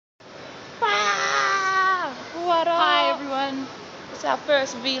What up? Hi everyone. It's our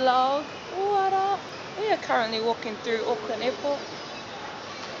first vlog. What up? We are currently walking through Auckland Airport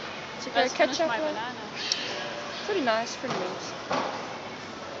to go Let's catch finish up my with. banana. Pretty nice, pretty nice.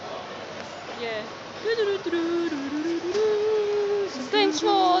 Yeah. So thanks for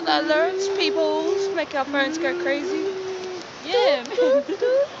all the alerts, peoples. Make our phones go crazy. Yeah, man.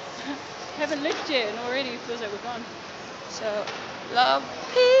 Haven't left yet and already it feels like we're gone. So, love,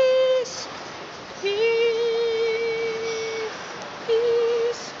 peace, Peace.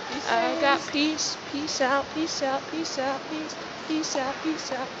 peace. Peace I got out. peace, peace out, peace out, peace out, peace, peace out,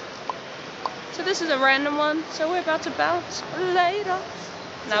 peace out. So this is a random one, so we're about to bounce later.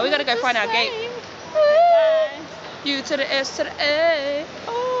 Now we gotta go find our gate. Bye. U to the S to the A.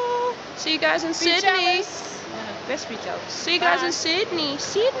 Oh, see you guys in Be Sydney. jealous. Let's be jealous. See you guys Bye. in Sydney.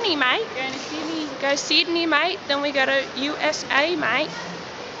 Sydney, mate. Going to Sydney. Go Sydney, mate. Then we go to USA, mate.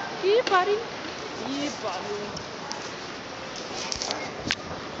 Yeah, buddy. Yeah, buddy.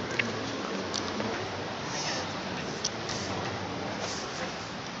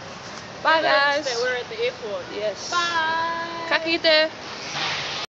 Bye, Evidence guys. that we're at the airport. Yes. Bye. Ka kite.